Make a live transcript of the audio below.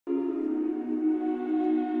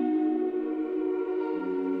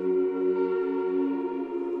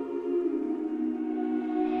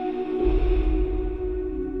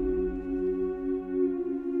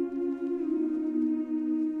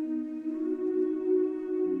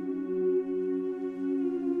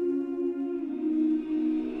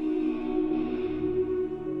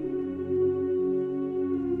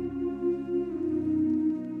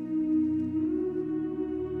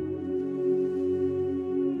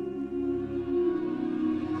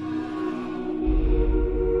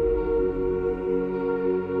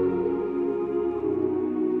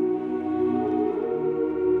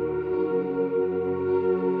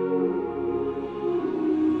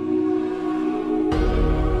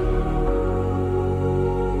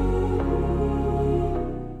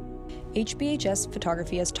HBHS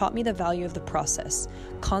photography has taught me the value of the process,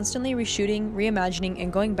 constantly reshooting, reimagining,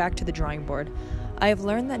 and going back to the drawing board. I have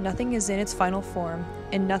learned that nothing is in its final form,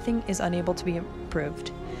 and nothing is unable to be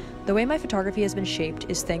improved. The way my photography has been shaped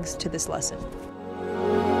is thanks to this lesson.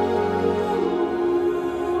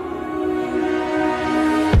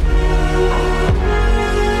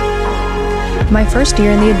 My first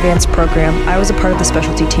year in the advanced program, I was a part of the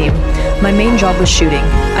specialty team. My main job was shooting.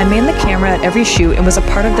 I manned the camera at every shoot and was a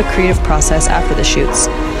part of the creative process after the shoots.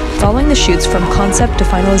 Following the shoots from concept to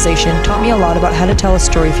finalization taught me a lot about how to tell a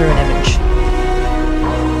story through an image.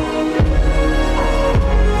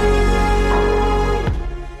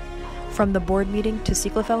 From the board meeting to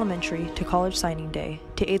Seacliff Elementary to college signing day,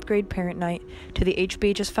 to 8th grade parent night, to the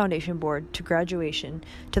HBHS Foundation board, to graduation,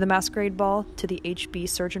 to the masquerade ball, to the HB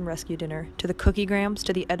Search and Rescue dinner, to the cookie grams,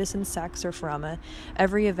 to the Edison Sack Surfarama,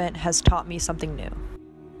 every event has taught me something new.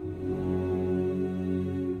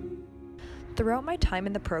 Throughout my time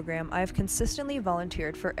in the program, I have consistently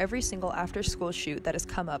volunteered for every single after-school shoot that has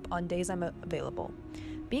come up on days I'm available.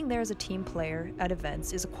 Being there as a team player at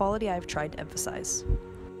events is a quality I have tried to emphasize.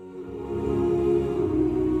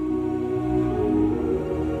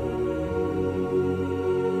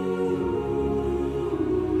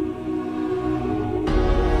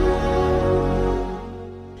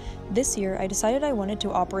 This year, I decided I wanted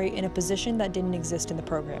to operate in a position that didn't exist in the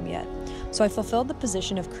program yet, so I fulfilled the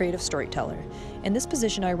position of creative storyteller. In this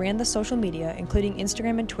position, I ran the social media, including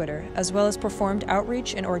Instagram and Twitter, as well as performed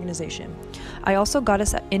outreach and organization. I also got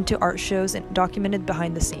us into art shows and documented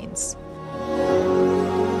behind the scenes.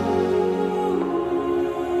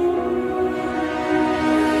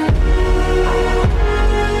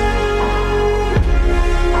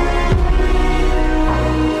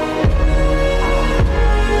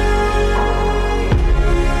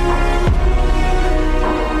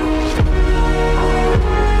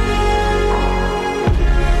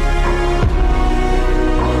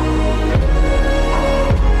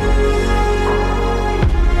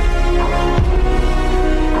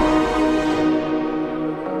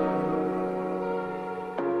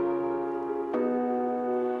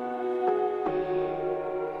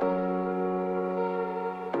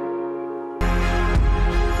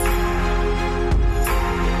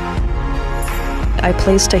 I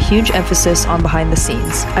placed a huge emphasis on behind the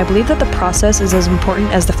scenes. I believe that the process is as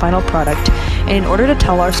important as the final product, and in order to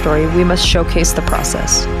tell our story, we must showcase the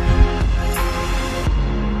process.